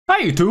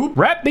Hi YouTube,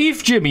 Rap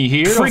Beef Jimmy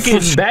here,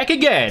 freaking back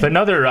again with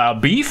another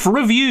beef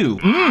review.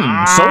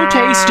 So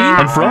tasty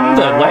and from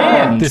the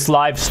land. This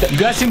live you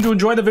guys seem to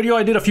enjoy the video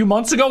I did a few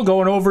months ago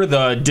going over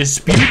the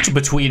dispute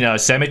between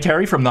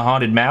Sematary from the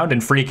Haunted Mound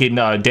and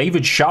freaking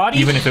David Shoddy,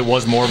 even if it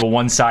was more of a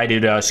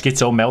one-sided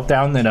schizo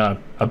meltdown than a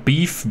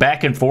beef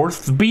back and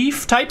forth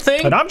beef type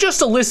thing. But I'm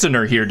just a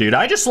listener here, dude.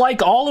 I just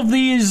like all of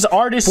these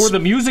artists for the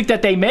music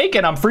that they make,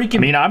 and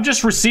I'm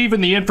just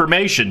receiving the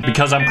information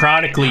because I'm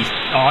chronically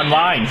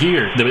online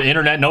here. The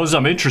internet knows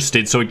I'm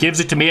interested, so it gives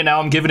it to me, and now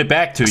I'm giving it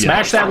back to you.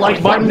 Smash that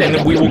like button, and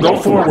then we will go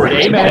forward.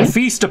 Amen. And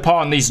feast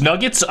upon these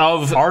nuggets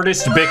of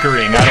artist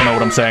bickering. I don't know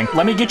what I'm saying.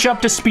 Let me get you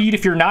up to speed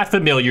if you're not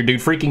familiar,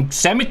 dude. Freaking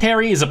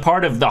Sematary is a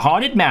part of the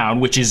Haunted Mound,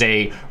 which is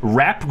a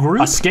rap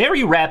group, a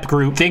scary rap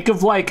group. Think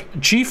of like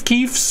Chief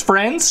Keef's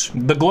friends,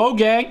 the Glow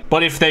Gang,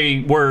 but if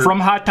they were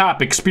from Hot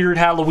Topic, Spirit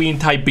Halloween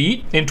type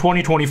beat in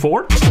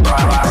 2024.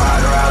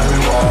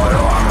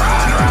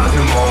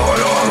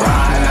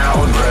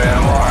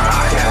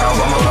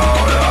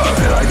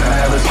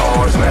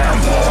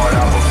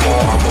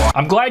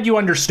 I'm glad you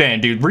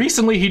understand, dude.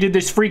 Recently, he did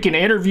this freaking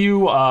interview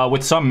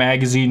with some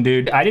magazine,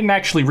 dude. I didn't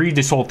actually read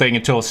this whole thing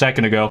until a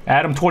second ago.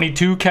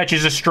 Adam22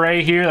 catches a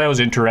stray here. That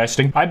was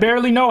interesting. I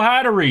barely know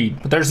how to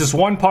read. But there's this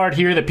one part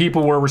here that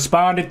people were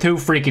responding to.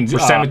 Freaking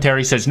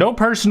Sematary says, no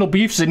personal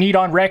beefs that need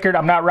on record.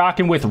 I'm not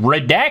rocking with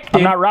REDACTED.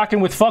 I'm not rocking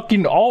with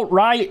fucking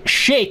alt-right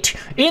shit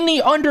in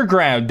the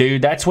underground,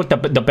 dude. That's what the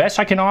best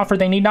I can offer.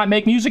 They need not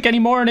make music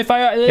anymore. And if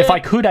I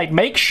could, I'd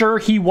make sure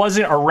he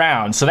wasn't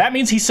around. So that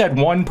means he said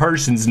one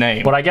person's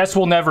name. But I guess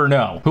we'll never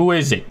know. Who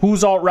is it?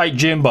 Who's alt-right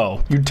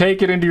Jimbo? You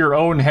take it into your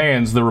own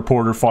hands, the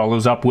reporter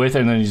follows up with,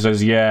 and then he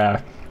says,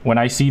 yeah, when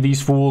I see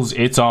these fools,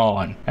 it's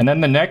on. And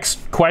then the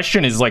next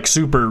question is like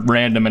super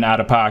random and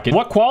out of pocket.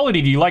 What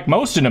quality do you like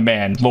most in a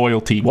man?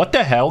 Loyalty. What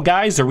the hell,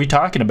 guys, are we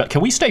talking about?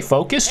 Can we stay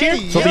focused here?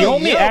 So the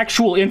only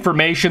actual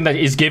information that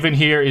is given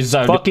here is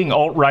fucking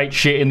alt-right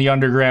shit in the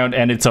underground,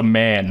 and it's a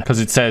man. Because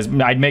it says,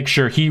 I'd make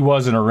sure he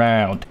wasn't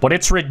around. But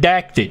it's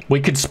redacted. We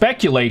could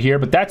speculate here,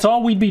 but that's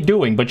all we'd be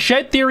doing. But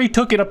Shed Theory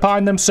took it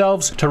upon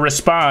themselves to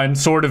respond,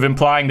 sort of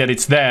implying that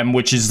it's them,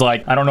 which is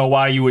like, I don't know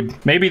why you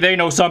would, maybe they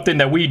know something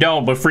that we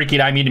don't, but freaking,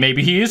 I mean,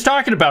 maybe he is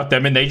talking about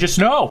them and they just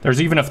know.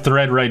 There's even a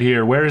thread right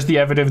here. Where is the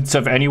evidence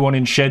of anyone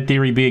in Shed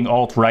Theory being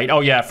alt-right?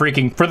 Oh yeah,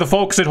 freaking, for the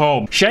folks at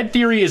home. Shed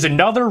Theory is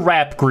another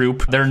rap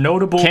group. Their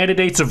notable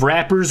candidates of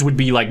rappers would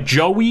be like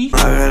Joeyy.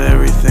 I got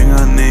everything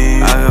I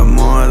need. I got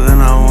more than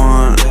I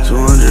want.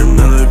 200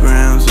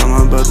 milligrams,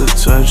 I'm about to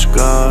touch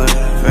God.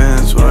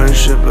 Fans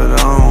worship, but I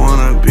don't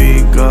wanna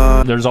be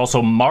God. There's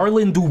also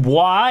Marlon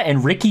Dubois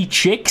and Ricky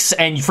Chicks,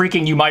 and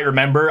freaking, you might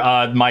remember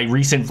my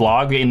recent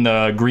vlog in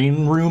the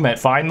green room at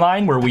Fine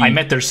Line where I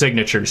met their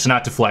signatures,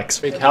 not to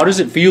flex. How does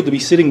it feel to be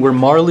sitting where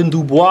Marlon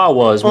Dubois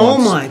was once?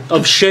 Oh my.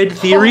 Of Shed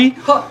Theory?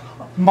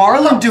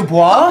 Marlon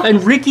Dubois?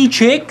 And Ricky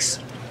Chicks?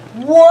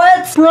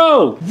 What?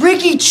 Bro!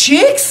 Ricky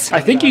Chicks? I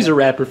think he's a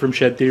rapper from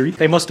Shed Theory.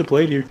 They must have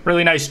played here.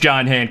 Really nice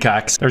John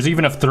Hancocks. There's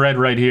even a thread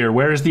right here.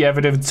 Where is the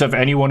evidence of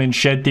anyone in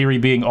Shed Theory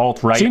being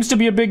alt-right? Seems to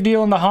be a big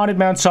deal in the Haunted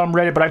Mound some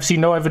Reddit, but I've seen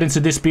no evidence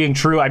of this being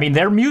true. I mean,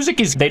 their music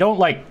is, they don't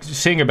like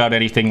sing about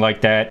anything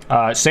like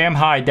that. Sam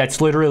Hyde, that's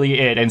literally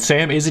it. And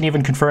Sam isn't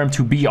even confirmed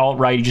to be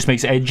alt-right. He just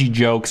makes edgy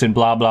jokes and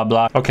blah, blah,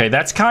 blah. Okay,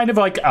 that's kind of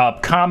like a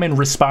common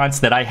response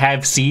that I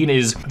have seen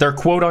is their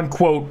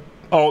quote-unquote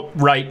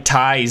alt-right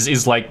ties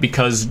is like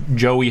because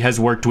Joey has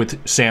worked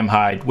with Sam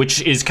Hyde,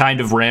 which is kind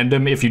of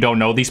random if you don't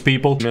know these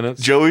people.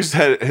 Joey's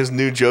had his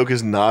new joke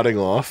is nodding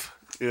off.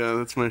 Yeah,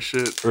 that's my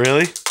shit.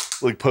 Really?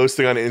 Like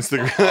posting on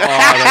Instagram. Oh,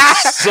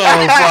 that's so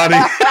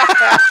funny.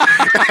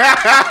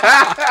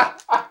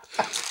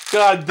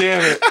 God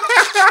damn it.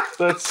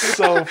 That's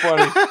so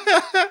funny.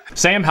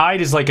 Sam Hyde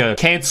is like a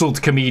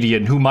canceled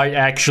comedian who might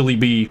actually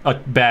be a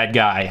bad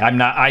guy.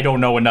 I don't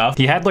know enough.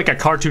 He had like a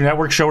Cartoon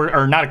Network show,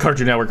 or not a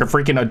Cartoon Network, a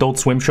freaking Adult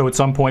Swim show at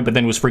some point, but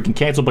then was freaking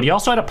canceled. But he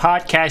also had a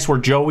podcast where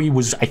Joey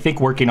was, I think,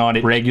 working on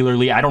it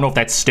regularly. I don't know if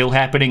that's still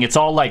happening. It's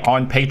all like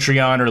on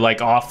Patreon or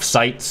like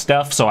off-site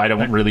stuff, so I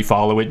don't really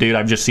follow it, dude.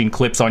 I've just seen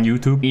clips on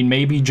YouTube. I mean,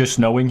 maybe just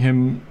knowing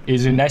him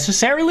isn't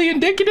necessarily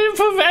indicative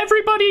of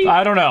everybody.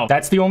 I don't know.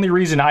 That's the only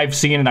reason I've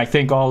seen, and I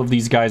think all of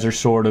these guys are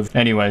sort of.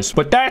 Anyways,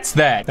 but that's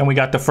that. Then we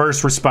got the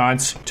first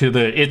response to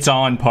the It's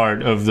On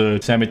part of the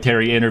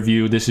Cemetery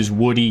interview. This is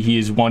Woody. He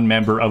is one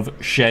member of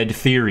Shed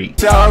Theory.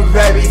 So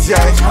baby,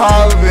 just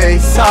hold me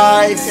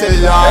tight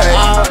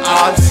tonight.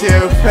 I'm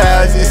too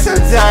fast, it's so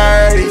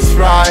dirty,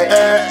 right?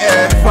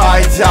 If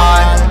I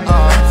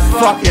die,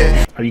 fuck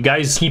it. Are you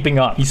guys keeping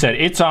up? He said,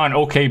 it's on,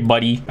 okay,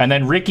 buddy. And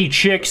then Ricky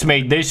Chicks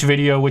made this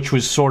video, which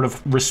was sort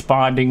of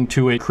responding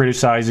to it,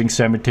 criticizing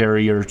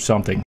Cemetery or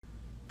something.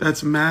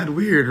 That's mad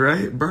weird,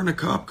 right? Burn a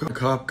cop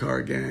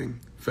car, gang.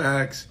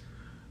 Facts.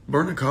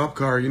 Burn a cop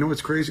car. You know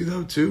what's crazy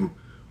though, too?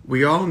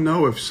 We all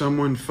know if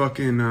someone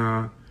fucking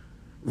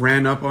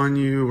ran up on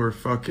you or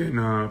fucking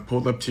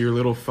pulled up to your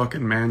little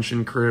fucking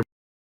mansion crib,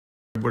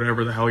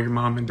 whatever the hell your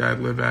mom and dad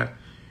live at,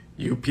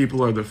 you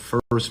people are the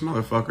first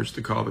motherfuckers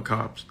to call the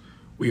cops.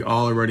 We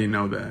all already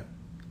know that.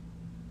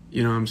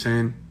 You know what I'm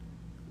saying?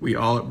 We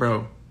all,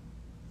 bro,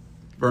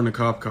 Burn a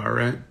cop car,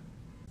 right?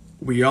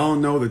 We all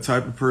know the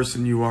type of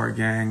person you are,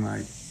 gang.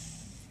 Like,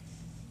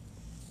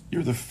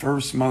 you're the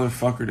first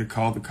motherfucker to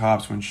call the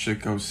cops when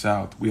shit goes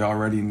south. We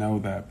already know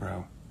that,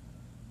 bro.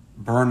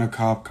 Burn a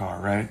cop car,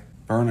 right?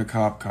 Burn a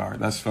cop car.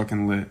 That's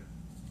fucking lit.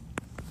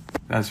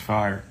 That's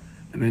fire.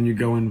 And then you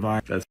go and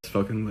buy. That's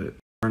fucking lit.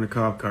 Burn a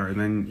cop car.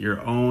 And then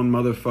your own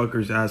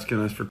motherfuckers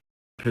asking us for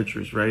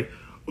pictures, right?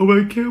 Oh,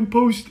 I can't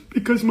post it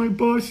because my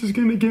boss is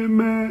gonna get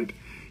mad.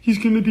 He's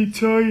gonna be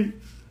tight.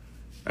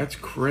 That's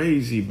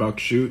crazy,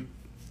 Buckshoot.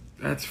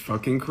 That's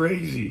fucking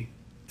crazy.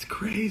 It's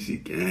crazy,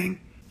 gang.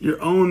 Your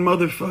own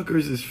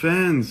motherfuckers as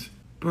fans.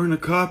 Burn a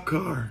cop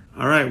car.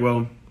 All right,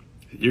 well,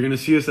 you're gonna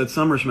see us at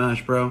Summer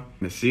Smash, bro. You're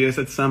gonna see us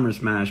at Summer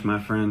Smash, my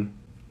friend.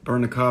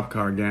 Burn a cop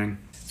car, gang.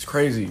 It's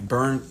crazy.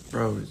 Burn,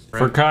 bro.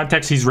 For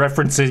context, he's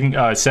referencing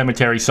a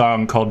Sematary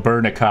song called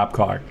Burn a Cop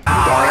Car. Burn a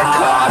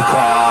cop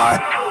car.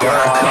 Burn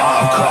a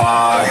cop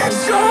car.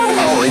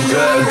 Only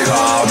good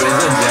cop is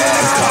a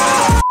dead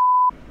cop.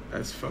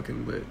 That's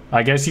fucking lit.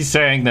 I guess he's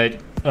saying that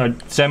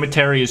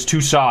Sematary is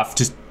too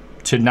soft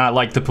to not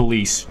like the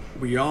police.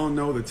 We all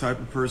know the type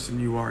of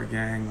person you are,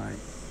 gang. Like,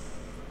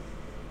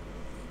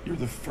 you're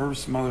the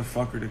first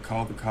motherfucker to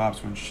call the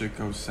cops when shit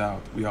goes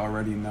south. We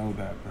already know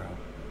that, bro.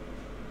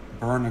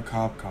 Burn a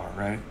cop car,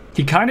 right?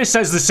 He kind of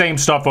says the same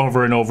stuff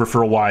over and over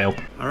for a while.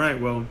 All right,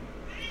 well,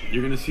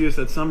 you're gonna see us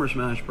at Summer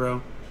Smash,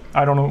 bro.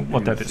 I don't know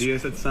what that is. See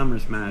us at Summer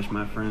Smash,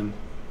 my friend.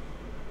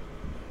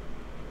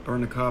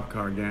 Burn a cop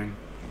car, gang.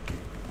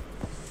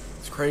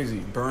 It's crazy.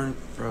 Burn,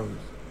 bros.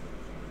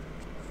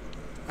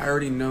 I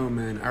already know,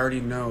 man. I already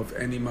know if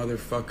any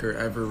motherfucker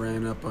ever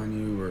ran up on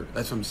you, or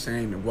that's what I'm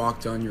saying, or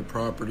walked on your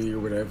property or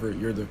whatever,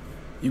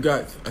 you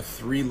got a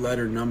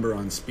 3-letter number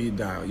on speed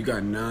dial. You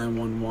got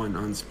 911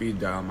 on speed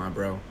dial, my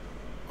bro.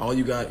 All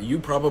you got, you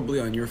probably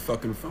on your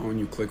fucking phone,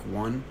 you click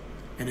 1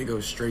 and it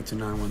goes straight to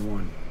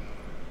 911.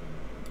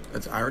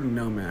 I already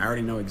know, man. I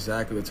already know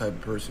exactly the type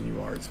of person you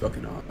are. It's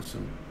fucking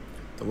awesome.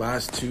 The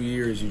last 2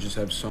 years, you just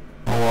have so.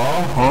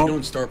 You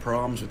don't start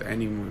problems with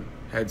anyone.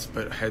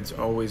 But Heads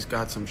always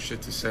got some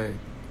shit to say.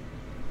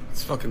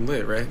 It's fucking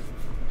lit, right?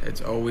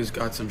 Heads always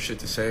got some shit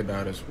to say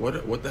about us.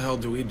 What the hell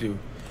do?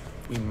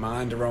 We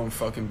mind our own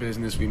fucking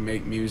business. We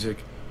make music.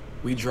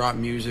 We drop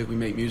music. We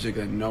make music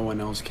that no one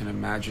else can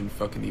imagine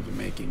fucking even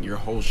making. Your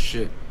whole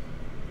shit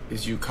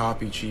is you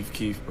copy Chief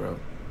Keef, bro.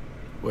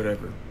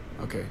 Whatever.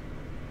 Okay.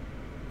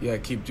 Yeah,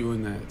 keep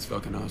doing that. It's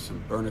fucking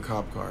awesome. Burn a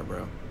cop car,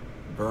 bro.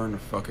 Burn a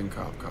fucking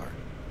cop car.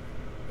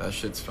 That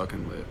shit's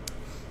fucking lit.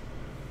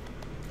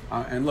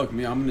 And look,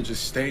 me, I'm gonna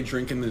just stay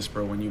drinking this,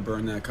 bro, when you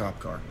burn that cop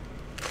car.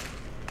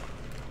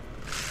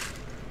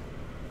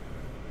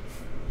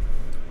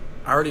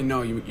 I already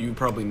know you've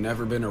probably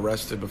never been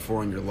arrested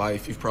before in your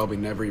life. You've probably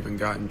never even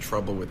gotten in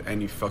trouble with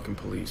any fucking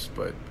police,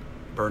 but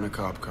burn a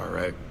cop car,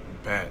 right?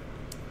 Bet.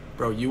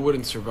 Bro, you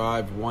wouldn't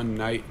survive one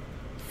night.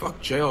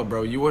 Fuck jail,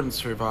 bro. You wouldn't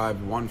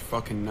survive one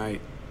fucking night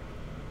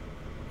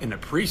in a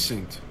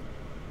precinct.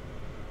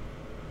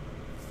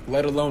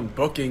 Let alone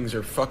bookings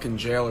or fucking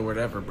jail or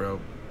whatever,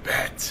 bro.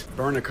 Bet.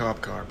 Burn a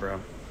cop car, bro.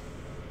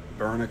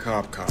 Burn a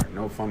cop car.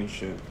 No funny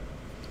shit.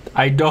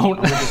 I don't.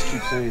 I'm gonna just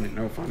keep saying it.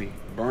 No funny.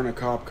 Burn a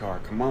cop car.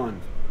 Come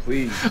on,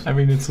 please. I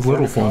mean, it's a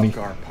little funny.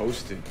 Burn a cop car.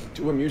 Post it.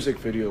 Do a music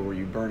video where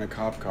you burn a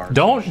cop car.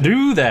 Don't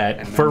do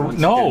that.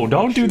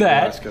 Don't do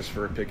that. Ask us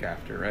for a pic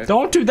after, right?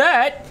 Don't do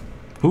that.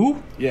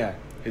 Who? Yeah,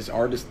 his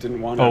artist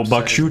didn't want to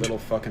upset his little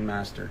fucking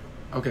master.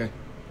 Okay.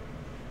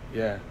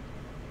 Yeah.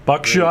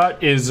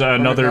 Buckshot is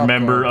another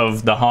member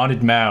of the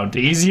Haunted Mound. The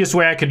easiest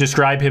way I could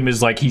describe him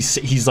is like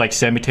he's like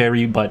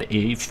Sematary, but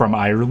from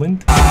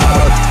Ireland.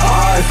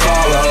 I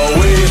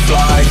follow, we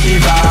fly,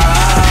 keep out,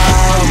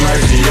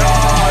 mercy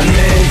on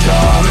me,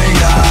 coming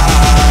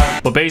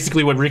down. But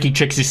basically what Ricky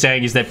Chicks is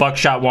saying is that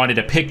Buckshot wanted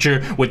a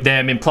picture with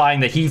them, implying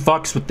that he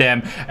fucks with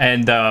them,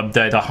 and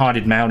the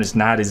Haunted Mound is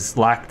not as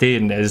locked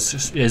in as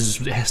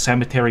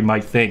Sematary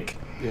might think.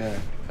 Yeah,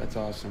 that's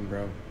awesome,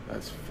 bro.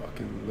 That's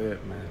fucking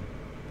lit, man.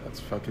 That's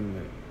fucking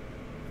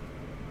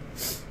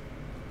lit.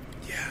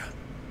 Yeah.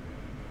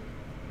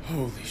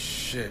 Holy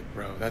shit,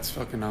 bro. That's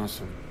fucking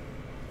awesome.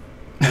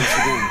 Once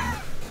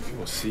again,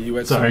 we'll see you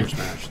at Summer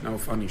Smash. No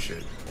funny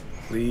shit.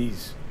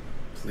 Please.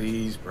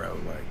 Please, bro.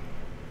 Like,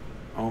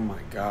 oh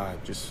my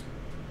God. Just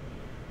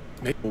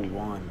make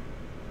one.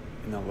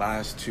 In the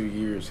last 2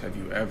 years, have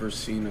you ever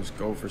seen us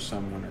go for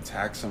someone,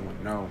 attack someone?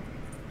 No.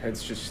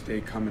 Heads just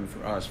stay coming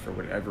for us for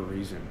whatever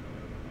reason.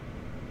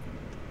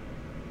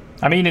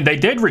 I mean, they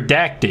did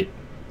redact it.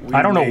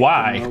 I don't know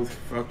why. Who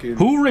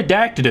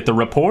redacted it? The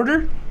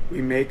reporter?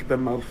 We make the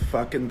most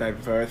fucking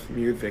diverse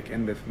music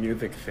in this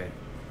music thing.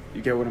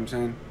 You get what I'm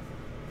saying?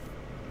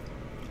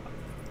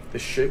 The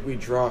shit we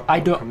drop.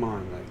 I don't. Come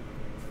on, like.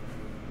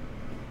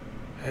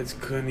 Heads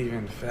couldn't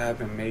even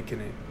fathom making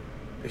it.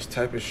 This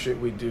type of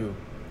shit we do.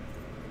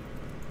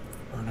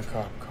 Burn a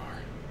cop car.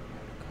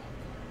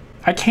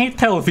 I can't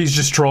tell if he's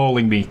just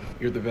trolling me.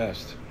 You're the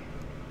best.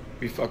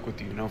 We fuck with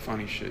you. No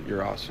funny shit.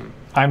 You're awesome.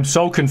 I'm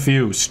so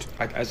confused.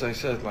 As I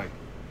said, like,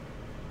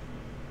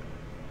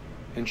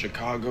 in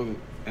Chicago,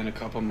 in a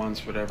couple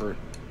months, whatever,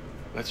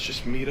 Let's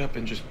just meet up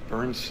and just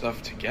burn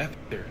stuff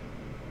together.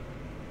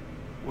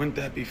 Wouldn't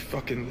that be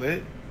fucking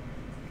lit?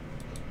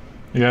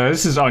 Yeah,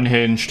 this is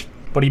unhinged.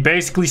 But he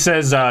basically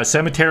says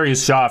Sematary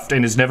is soft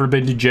and has never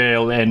been to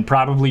jail and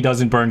probably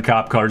doesn't burn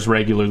cop cars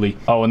regularly.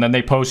 Oh, and then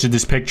they posted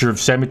this picture of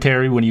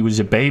Sematary when he was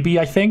a baby,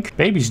 I think.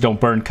 Babies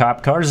don't burn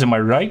cop cars, am I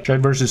right?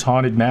 Red versus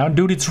Haunted Mound.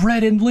 Dude, it's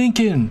Red and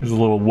Lincoln. There's a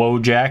little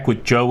Wojak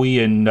with Joey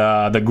and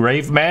the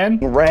Grave Man.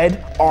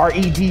 Red,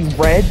 R-E-D,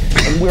 red,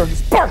 and we're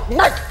just bark,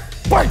 bark.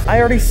 I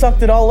already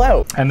sucked it all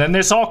out. And then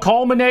this all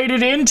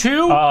culminated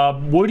into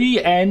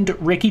Woody and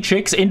Ricky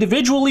Chicks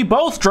individually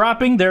both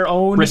dropping their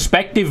own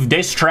respective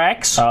diss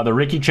tracks. The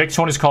Ricky Chicks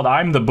one is called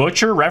I'm the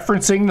Butcher,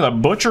 referencing the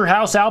Butcher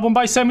House album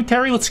by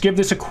Sematary. Let's give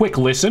this a quick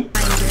listen.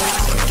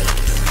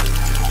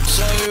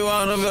 So you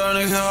wanna burn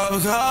a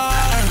cop car?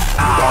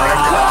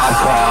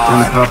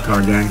 Burn a cop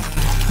car, gang.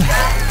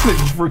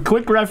 For a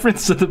quick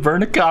reference to the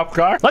burn a cop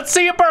car. Let's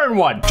see you burn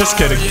one. Just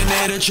kidding. You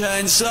need a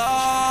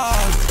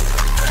chainsaw.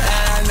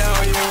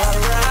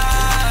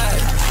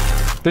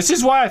 This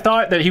is why I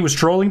thought that he was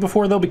trolling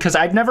before, though, because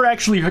I've never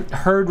actually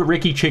heard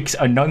Ricky Chicks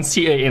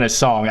enunciate in a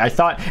song. I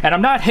thought, and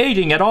I'm not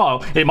hating at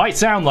all, it might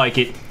sound like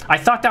it, I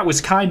thought that was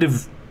kind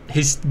of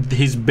his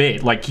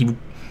bit. Like, he,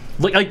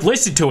 like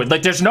listen to it.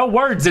 Like, there's no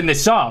words in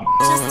this song.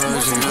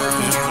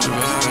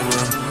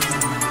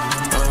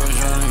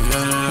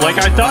 Like,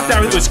 I thought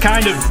that it was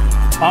kind of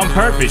on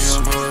purpose.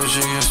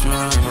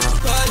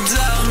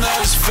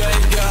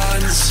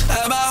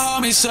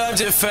 Served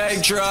you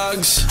fake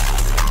drugs.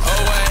 Oh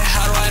wait,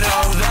 how do I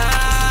know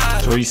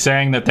that? So he's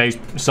saying that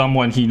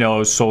someone he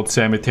knows sold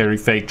Sematary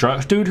fake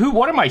drugs. Dude,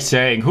 what am I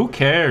saying? Who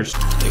cares?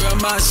 You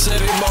got my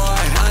city boy,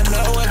 I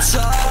know what's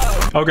up.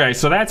 Okay,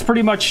 so that's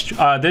pretty much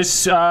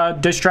this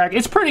diss track.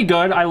 It's pretty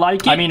good. I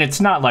like it. I mean,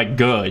 it's not like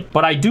good,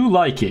 but I do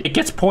like it. It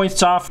gets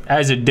points off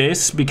as a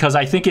diss because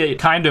I think it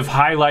kind of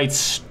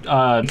highlights,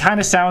 kind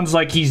of sounds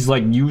like he's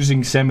like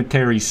using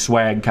Sematary's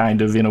swag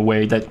kind of in a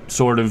way that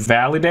sort of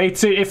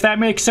validates it, if that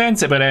makes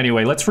sense. But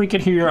anyway, let's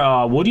freaking hear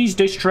Woody's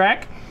diss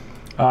track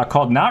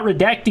called Not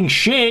Redacting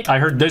Shit. I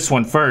heard this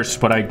one first,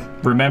 but I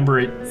remember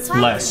it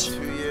less.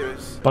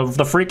 But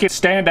the freaking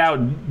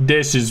standout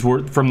disses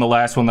were from the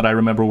last one that I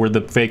remember were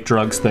the fake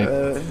drugs thing.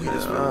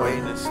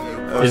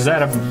 Is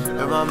that a...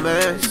 My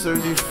man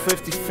served you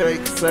 50 fake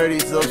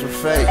 30s, those were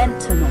fake.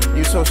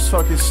 You so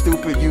fucking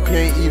stupid, you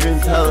can't even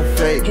tell a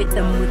fake.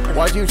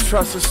 Why'd you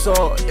trust a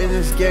soul in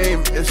this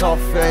game? It's all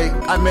fake.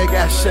 I make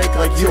ass shake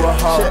like you a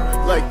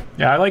hoe. Like...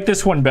 Yeah, I like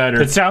this one better.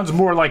 It sounds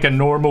more like a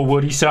normal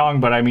Woody song,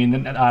 but I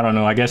mean, I don't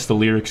know. I guess the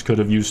lyrics could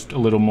have used a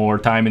little more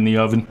time in the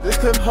oven. This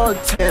clip hard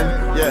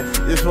 10. Yes,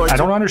 this I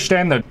don't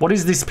understand that. What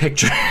is this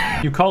picture?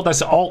 You called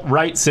us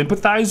alt-right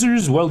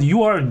sympathizers? Well,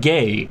 you are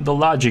gay. The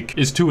logic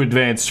is too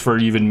advanced for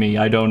even me.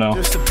 I don't know.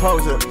 Just a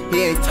poser.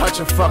 He ain't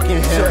touching fucking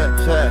him.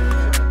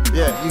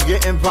 Yeah, you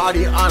getting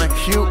body on a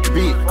cute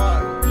beat.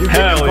 You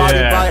getting body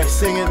by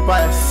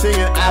a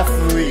singing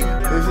athlete.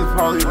 This is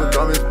probably the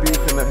dumbest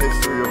beef in the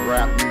history of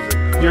rap music.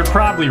 You're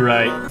probably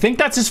right. I think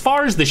that's as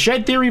far as the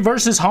Shed Theory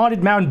versus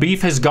Haunted Mound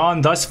beef has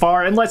gone thus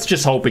far, and let's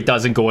just hope it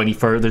doesn't go any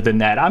further than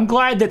that. I'm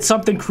glad that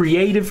something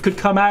creative could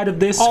come out of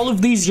this. All of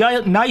these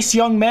nice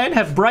young men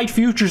have bright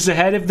futures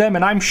ahead of them,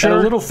 and I'm sure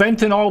a little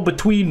fentanyl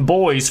between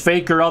boys,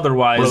 fake or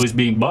otherwise, always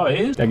being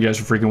boys. Thank you guys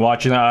for freaking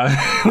watching.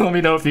 Let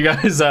me know if you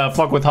guys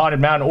fuck with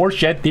Haunted Mound or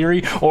Shed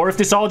Theory, or if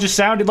this all just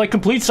sounded like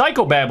complete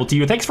psychobabble to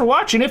you. Thanks for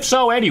watching. If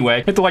so,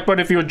 anyway, hit the like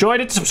button if you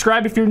enjoyed it.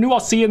 Subscribe if you're new. I'll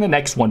see you in the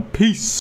next one. Peace.